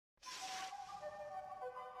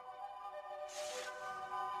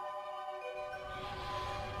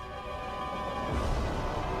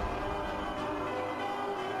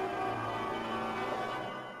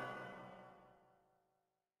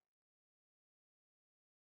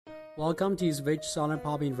Welcome to VEICHI Solar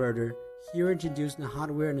Pop Inverter. Here we introduce the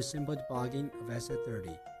hardware and the simple debugging of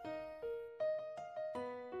SI30.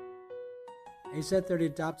 SI30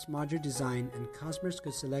 adopts modular design and customers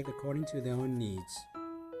could select according to their own needs.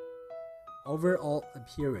 Overall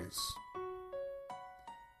appearance: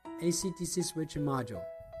 AC/DC switching module,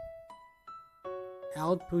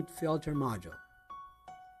 output filter module,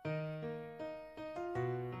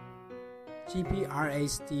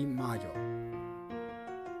 GPRSD module,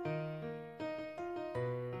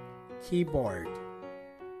 keyboard,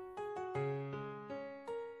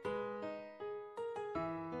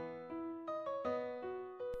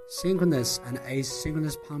 synchronous and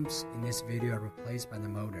asynchronous pumps in this video are replaced by the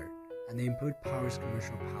motor, and the input power is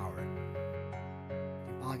commercial power.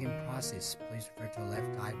 Debugging process, please refer to the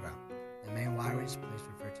left diagram. The main wirings, please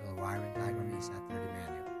refer to the wiring diagram in SI30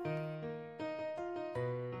 manual.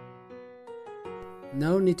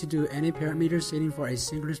 No need to do any parameter setting for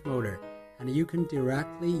asynchronous motor, and you can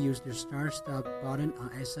directly use the start-stop button on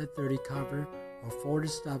SI30 cover or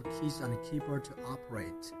forward-stop keys on the keyboard to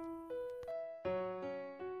operate.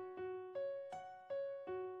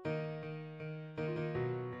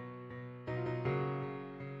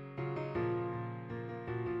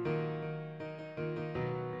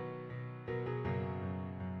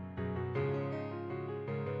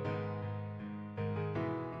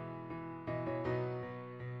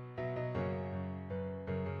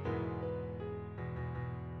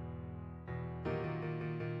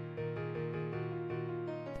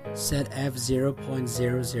 Set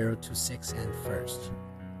F0.00 to 6N first,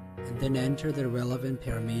 and then enter the relevant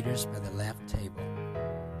parameters by the left table.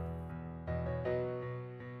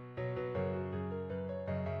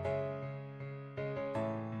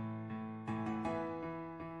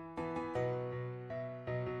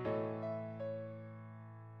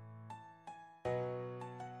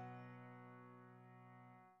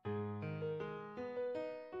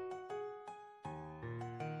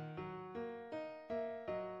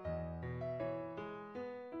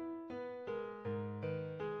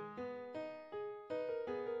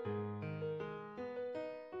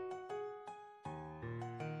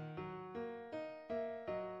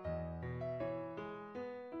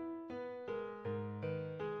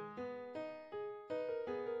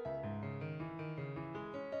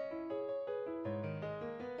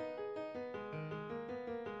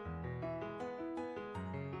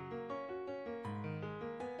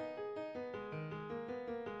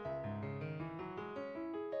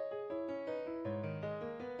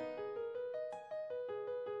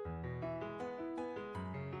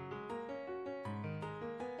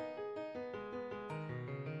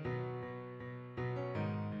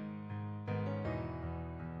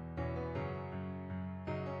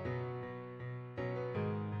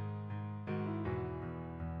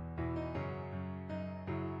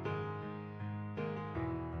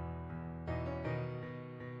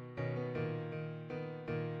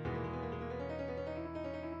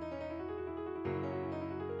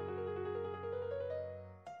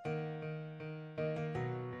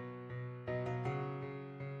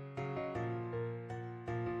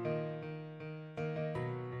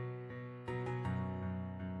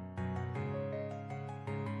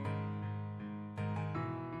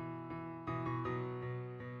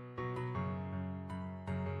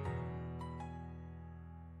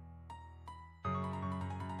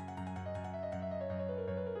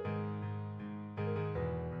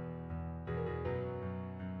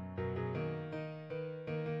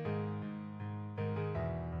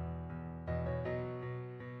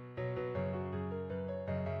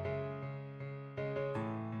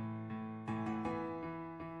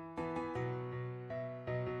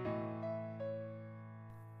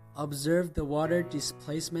 Observe the water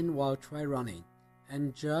displacement while try running,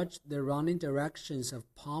 and judge the running directions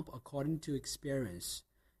of pump according to experience.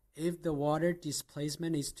 If the water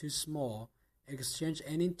displacement is too small, exchange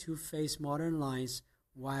any two-phase motor lines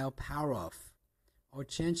while power off, or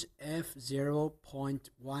change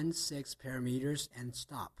F0.16 parameters and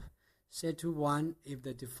stop. Set to 1 if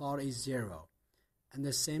the default is 0, and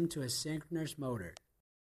the same to a synchronous motor.